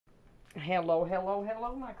Hello, hello,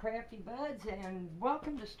 hello, my crafty buds, and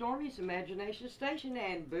welcome to Stormy's Imagination Station,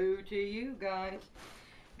 and boo to you guys.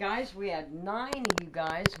 Guys, we had 9 of you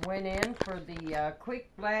guys went in for the quick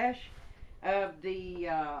flash of the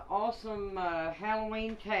awesome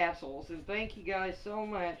Halloween tassels, and thank you guys so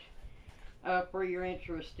much for your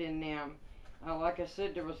interest in them. Like I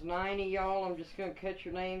said, there was 9 of y'all. I'm just going to cut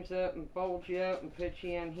your names up and fold you up and put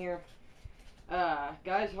you in here.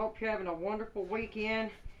 Guys, hope you're having a wonderful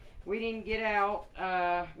weekend. We didn't get out.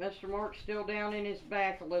 Mr. Mark's still down in his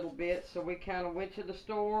back a little bit, so we kind of went to the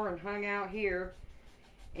store and hung out here.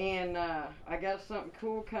 And I got something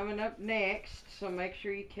cool coming up next, so make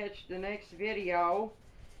sure you catch the next video.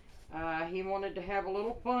 He wanted to have a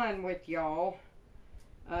little fun with y'all,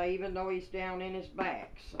 even though he's down in his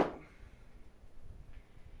back. So.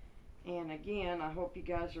 And again, I hope you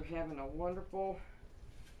guys are having a wonderful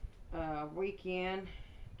weekend.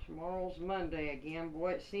 Tomorrow's Monday again.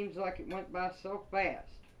 Boy, it seems like it went by so fast.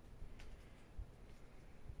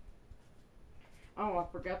 Oh, I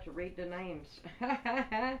forgot to read the names.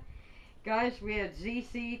 Guys, we had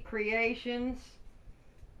ZC Creations.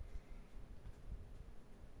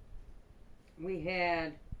 We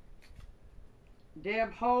had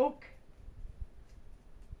Deb Hoke.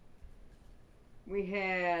 We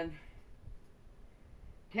had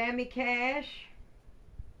Tammy Cash.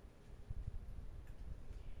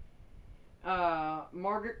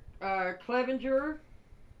 Margaret Clevenger,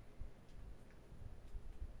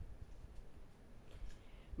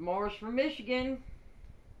 Morris from Michigan,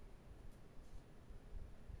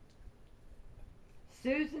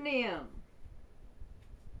 Susan M,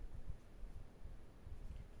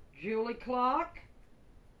 Julie Clock,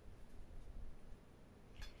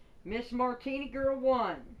 Miss Martini Girl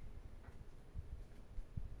 1,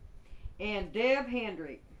 and Deb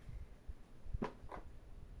Hendrick.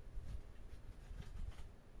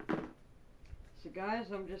 So guys,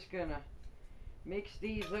 I'm just gonna mix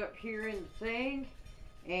these up here in the thing,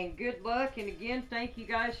 and good luck. And again, thank you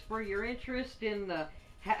guys for your interest in the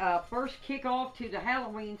first kickoff to the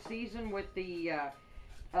Halloween season with the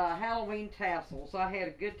Halloween tassels. I had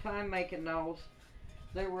a good time making those.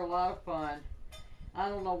 They were a lot of fun. I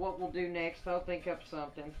don't know what we'll do next. I'll think up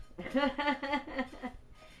something.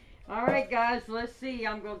 Alright guys, let's see.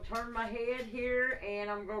 I'm going to turn my head here and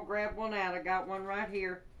I'm going to grab one out. I got one right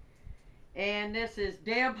here. And this is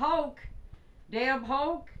Deb Hoke. Deb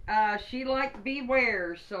Hoke, she liked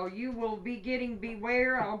Beware, so you will be getting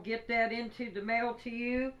Beware. I'll get that into the mail to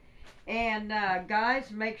you. And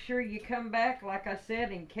guys, make sure you come back, like I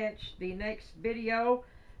said, and catch the next video.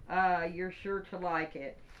 You're sure to like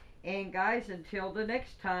it. And guys, until the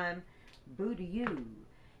next time, boo to you,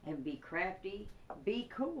 and be crafty, be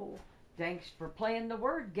cool. Thanks for playing the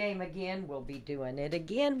word game again. We'll be doing it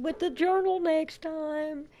again with the journal next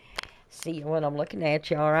time. See you when I'm looking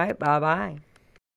at you. All right, bye-bye.